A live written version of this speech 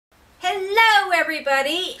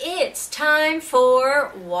everybody, it's time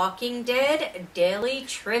for Walking Dead Daily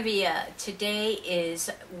Trivia. Today is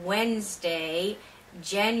Wednesday,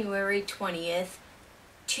 January 20th,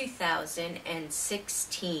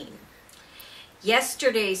 2016.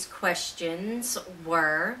 Yesterday's questions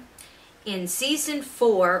were, in Season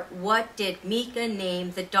 4, what did Mika name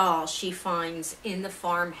the doll she finds in the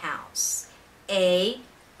farmhouse? A.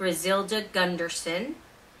 Griselda Gunderson.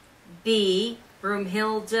 B.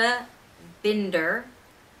 Broomhilda Binder.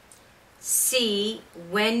 C.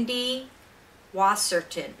 Wendy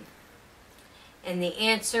Wasserton. And the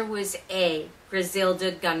answer was A.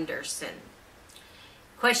 Griselda Gunderson.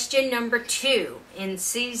 Question number 2. In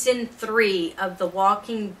Season 3 of The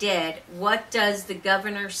Walking Dead, what does the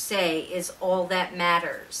governor say is all that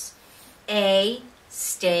matters? A.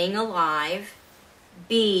 Staying alive.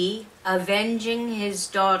 B. Avenging his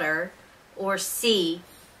daughter. Or C.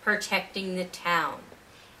 Protecting the town.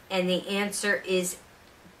 And the answer is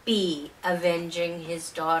B. Avenging his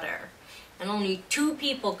daughter. And only 2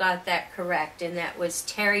 people got that correct, and that was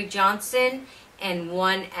Terry Johnson and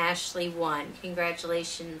one Ashley 1.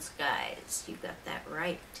 Congratulations, guys. You got that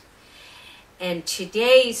right. And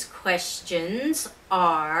today's questions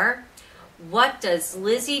are, what does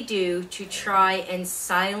Lizzie do to try and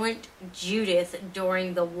silence Judith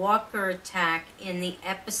during the Walker attack in the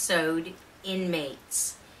episode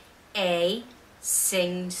Inmates? A.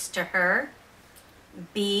 Sings to her.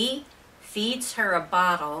 B. Feeds her a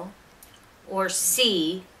bottle. Or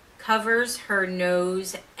C. Covers her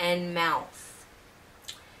nose and mouth.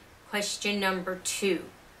 Question number 2.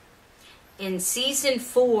 In Season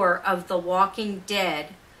 4 of The Walking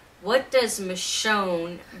Dead, what does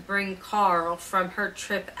Michonne bring Carl from her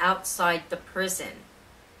trip outside the prison?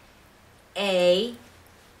 A.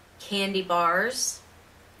 Candy bars.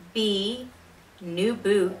 B. New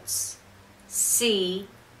boots. C.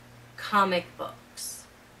 Comic books.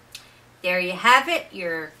 There you have it,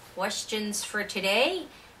 your questions for today,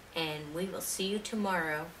 and we will see you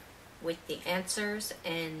tomorrow with the answers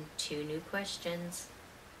and 2 new questions.